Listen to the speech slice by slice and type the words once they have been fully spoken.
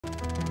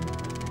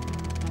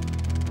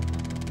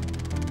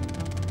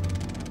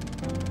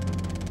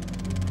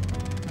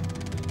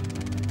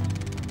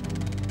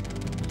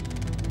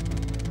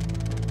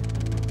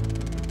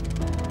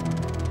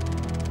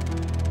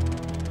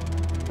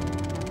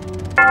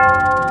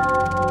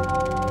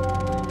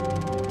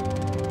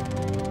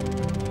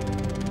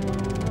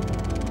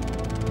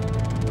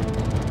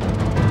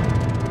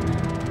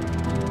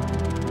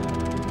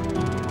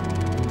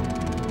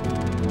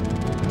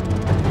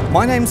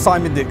My name's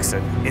Simon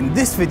Dixon. In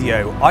this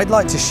video, I'd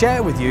like to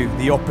share with you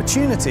the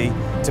opportunity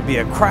to be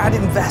a crowd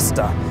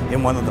investor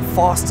in one of the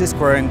fastest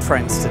growing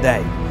trends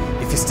today.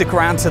 If you stick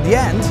around to the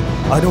end,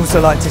 I'd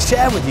also like to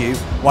share with you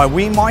why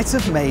we might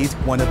have made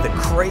one of the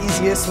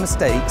craziest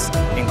mistakes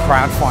in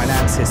crowd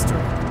finance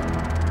history.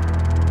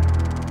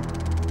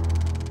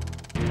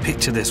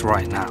 Picture this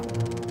right now.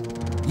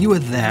 You were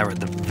there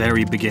at the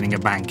very beginning of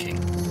banking.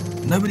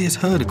 Nobody has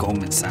heard of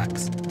Goldman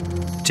Sachs.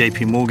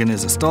 JP Morgan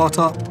is a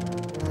startup,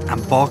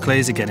 and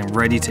Barclays are getting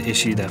ready to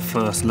issue their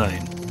first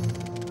loan.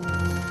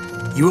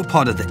 You are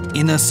part of the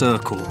inner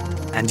circle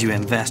and you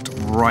invest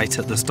right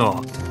at the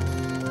start.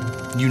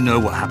 You know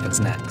what happens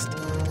next.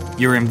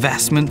 Your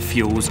investment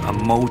fuels a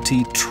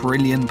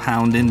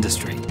multi-trillion-pound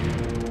industry.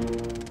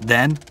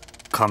 Then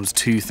comes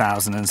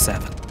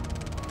 2007.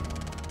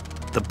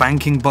 The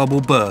banking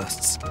bubble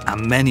bursts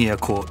and many are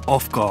caught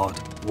off guard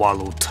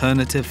while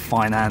alternative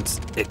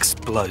finance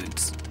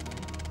explodes.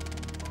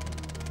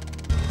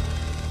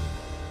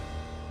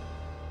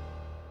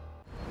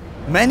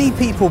 Many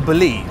people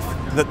believe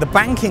that the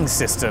banking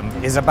system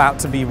is about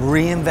to be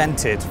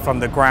reinvented from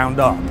the ground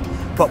up,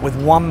 but with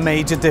one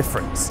major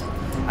difference,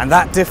 and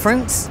that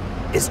difference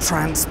is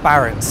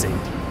transparency.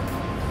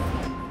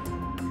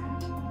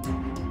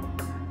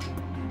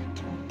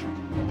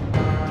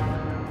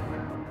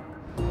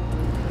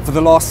 For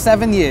the last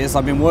 7 years,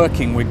 I've been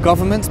working with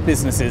governments,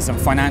 businesses and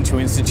financial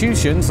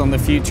institutions on the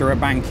future of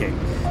banking.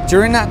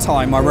 During that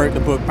time, I wrote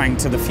the book Bank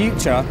to the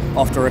Future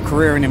after a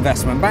career in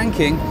investment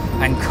banking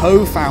and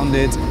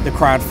co-founded the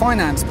crowd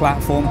finance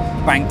platform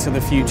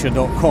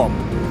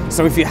BnkToTheFuture.com.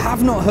 So if you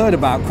have not heard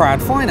about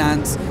crowd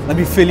finance, let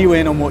me fill you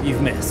in on what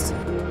you've missed.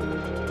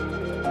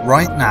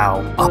 Right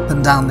now, up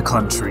and down the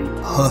country,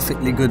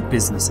 perfectly good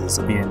businesses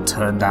are being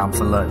turned down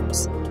for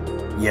loans.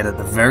 Yet at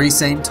the very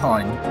same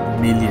time,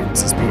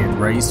 millions is being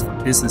raised for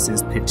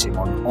businesses pitching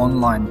on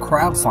online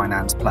crowd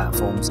finance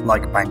platforms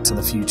like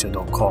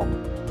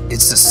BnkToTheFuture.com.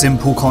 It's a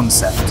simple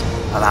concept.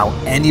 Allow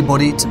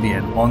anybody to be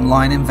an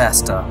online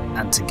investor,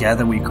 and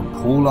together we can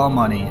pool our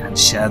money and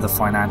share the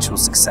financial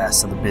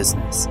success of the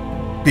business.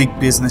 Big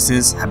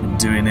businesses have been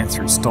doing it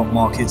through stock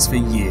markets for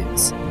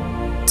years.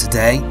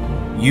 Today,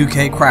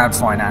 UK crowd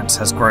finance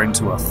has grown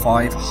to a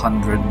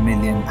 £500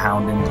 million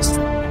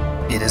industry.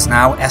 It is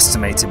now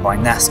estimated by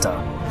Nesta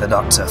that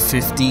up to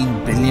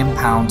 £15 billion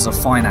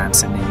of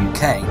finance in the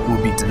UK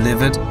will be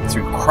delivered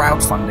through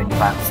crowdfunding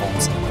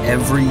platforms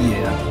every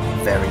year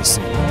very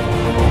soon.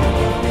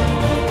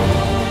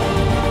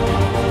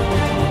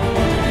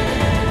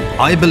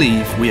 I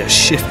believe we are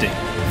shifting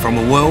from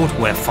a world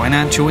where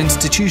financial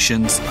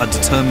institutions are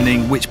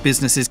determining which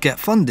businesses get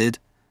funded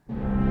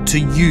to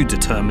you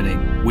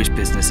determining which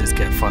businesses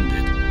get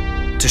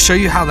funded. To show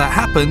you how that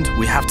happened,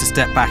 we have to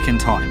step back in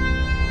time.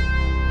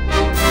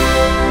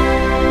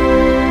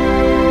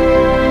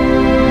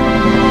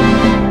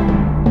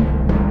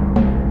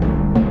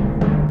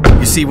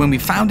 See, when we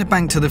founded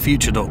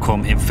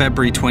BnkToTheFuture.com in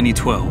February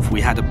 2012, we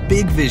had a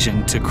big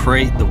vision to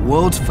create the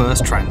world's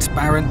first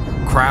transparent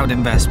crowd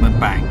investment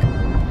bank.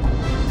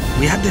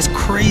 We had this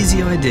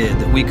crazy idea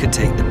that we could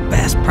take the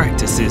best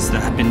practices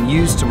that have been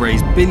used to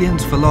raise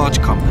billions for large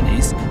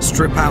companies,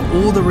 strip out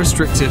all the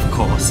restrictive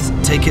costs,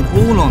 take it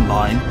all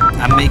online,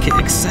 and make it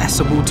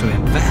accessible to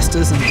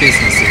investors and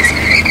businesses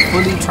in a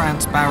fully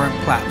transparent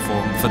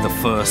platform for the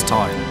first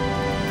time.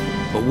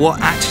 But what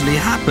actually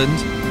happened,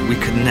 we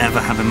could never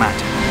have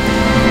imagined.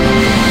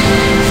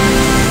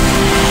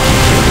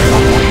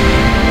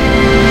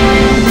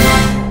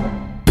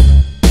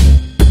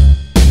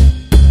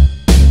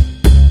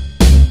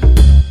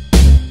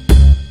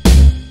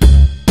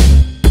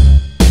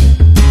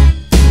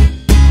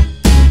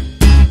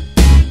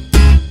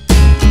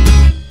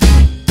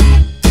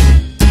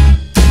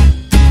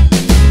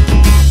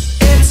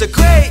 It's a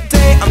great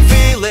day, I'm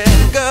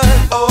feeling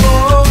good.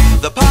 Oh,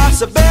 the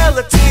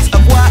possibilities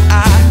of what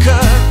I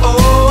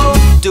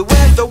could do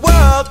with the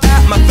world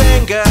at my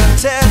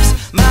fingertips.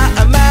 My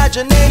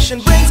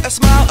imagination brings a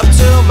smile up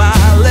to my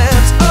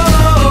lips.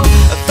 Oh,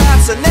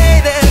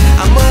 fascinated,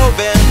 I'm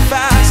moving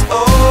fast.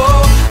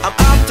 Oh, I'm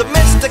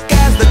optimistic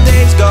as the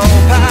days go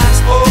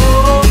past.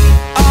 Oh,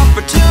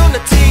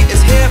 opportunity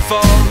is here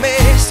for me,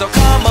 so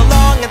come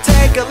along and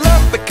take a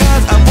look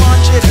because I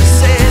want you to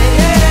see.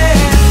 Yeah,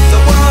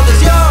 the world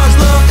is yours,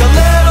 look a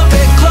little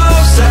bit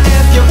closer.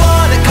 If you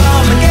want it,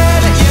 come and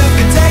get it. You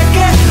can take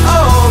it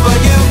over,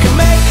 you can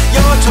make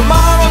your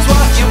tomorrows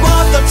what you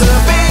want them to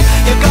be.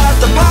 You got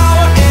the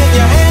power in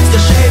your hands to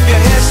shape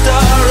your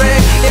history.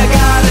 You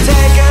got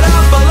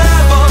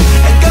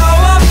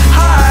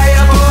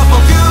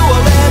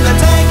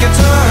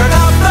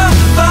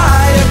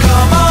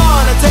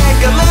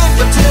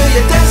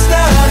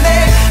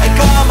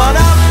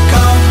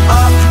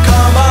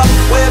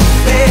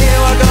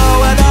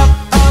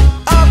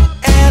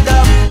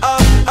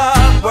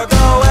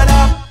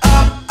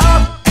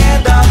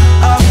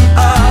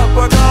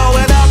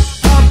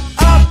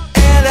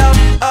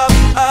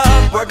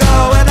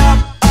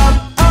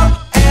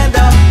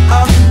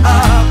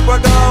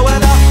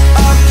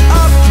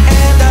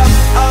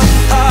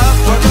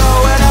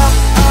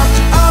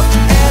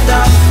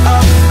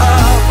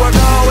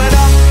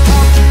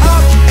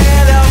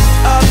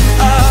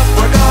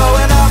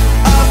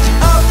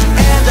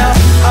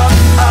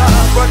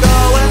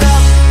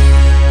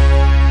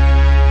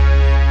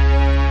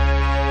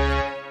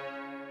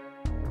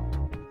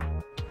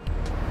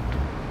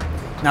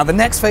Now, the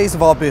next phase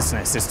of our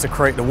business is to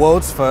create the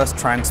world's first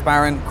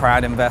transparent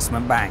crowd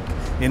investment bank.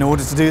 In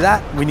order to do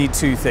that, we need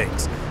two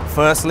things.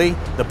 Firstly,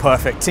 the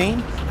perfect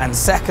team, and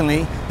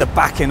secondly, the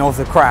backing of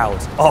the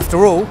crowd.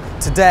 After all,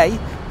 today,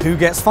 who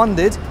gets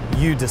funded,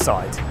 you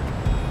decide.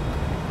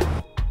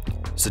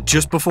 So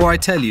just before I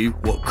tell you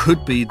what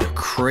could be the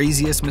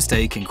craziest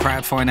mistake in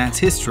crowdfinance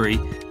history,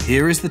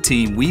 here is the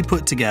team we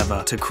put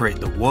together to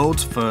create the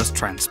world's first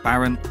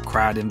transparent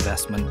crowd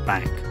investment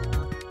bank.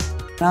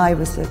 I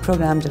was the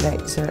Programme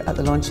Director at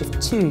the launch of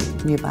two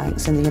new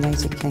banks in the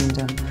United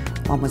Kingdom.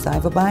 One was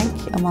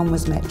Bank and one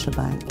was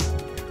Bank.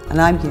 And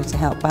I'm here to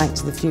help Bank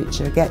to the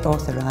Future get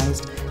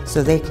authorised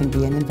so they can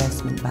be an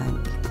investment bank.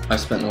 I've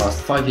spent the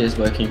last 5 years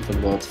working for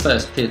the world's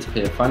first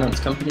peer-to-peer finance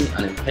company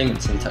and in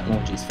payments and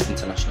technologies for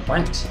international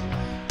banks.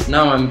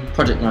 Now I'm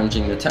project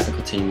managing the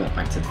technical team at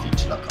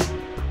BnkToTheFuture.com.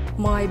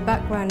 My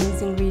background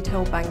is in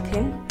retail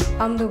banking.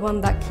 I'm the one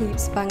that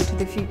keeps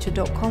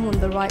BnkToTheFuture.com on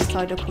the right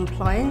side of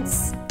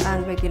compliance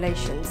and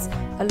regulations,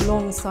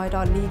 alongside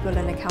our legal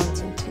and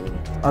accounting team.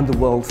 I'm the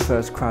world's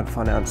first crowd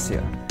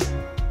financier.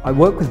 I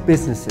work with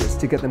businesses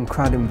to get them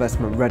crowd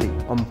investment ready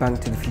on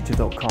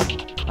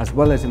BnkToTheFuture.com, as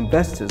well as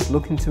investors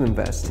looking to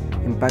invest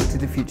in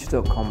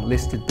BnkToTheFuture.com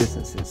listed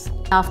businesses.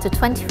 After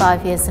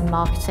 25 years in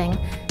marketing,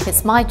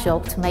 it's my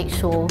job to make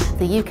sure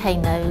the UK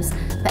knows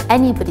that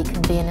anybody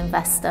can be an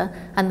investor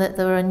and that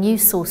there are new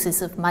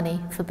sources of money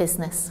for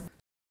business.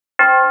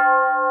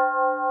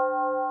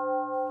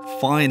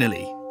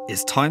 Finally,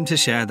 it's time to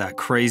share that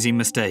crazy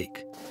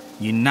mistake.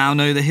 You now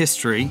know the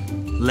history.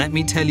 Let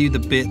me tell you the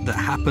bit that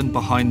happened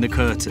behind the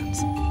curtains.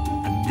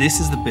 And this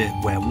is the bit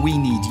where we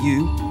need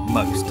you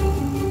most.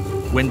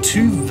 When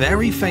two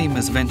very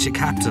famous venture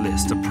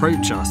capitalists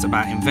approached us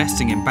about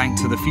investing in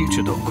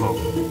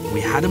BnkToTheFuture.com,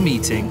 we had a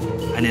meeting,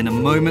 and in a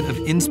moment of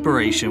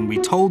inspiration, we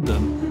told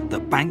them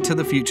that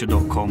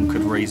BnkToTheFuture.com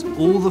could raise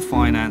all the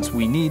finance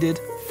we needed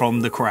from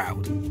the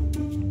crowd.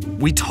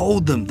 We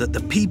told them that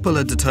the people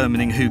are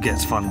determining who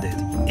gets funded,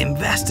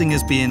 investing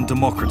is being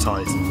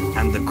democratized,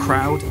 and the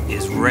crowd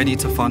is ready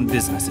to fund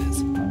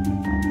businesses.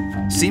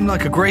 Seemed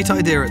like a great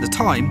idea at the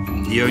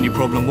time. The only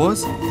problem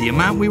was, the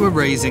amount we were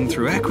raising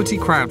through equity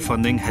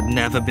crowdfunding had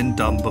never been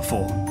done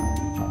before.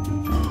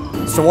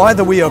 So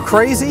either we are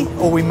crazy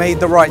or we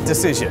made the right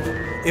decision.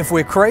 If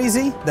we're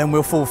crazy, then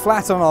we'll fall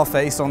flat on our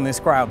face on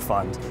this crowd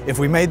fund. If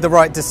we made the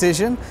right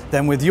decision,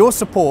 then with your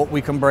support,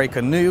 we can break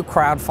a new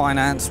crowd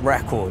finance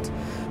record.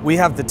 We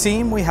have the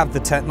team, we have the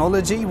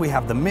technology, we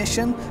have the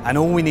mission, and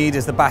all we need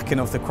is the backing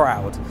of the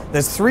crowd.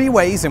 There's three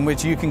ways in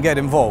which you can get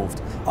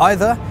involved.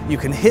 Either you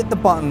can hit the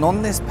button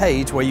on this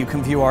page where you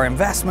can view our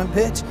investment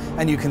pitch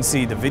and you can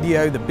see the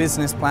video, the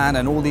business plan,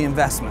 and all the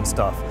investment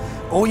stuff.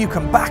 Or you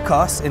can back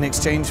us in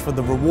exchange for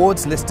the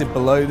rewards listed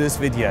below this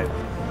video.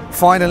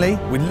 Finally,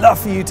 we'd love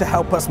for you to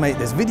help us make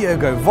this video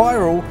go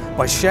viral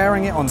by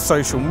sharing it on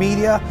social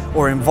media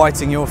or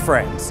inviting your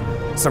friends.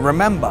 So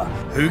remember,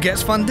 who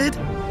gets funded?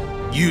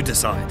 You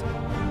decide.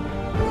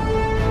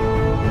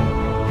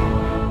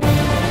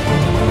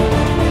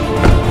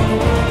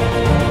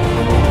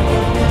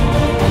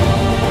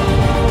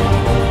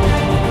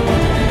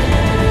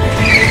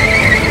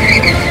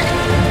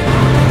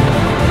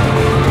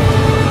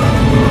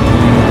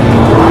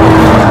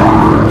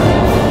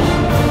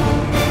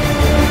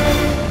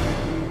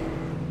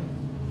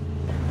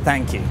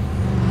 Thank you.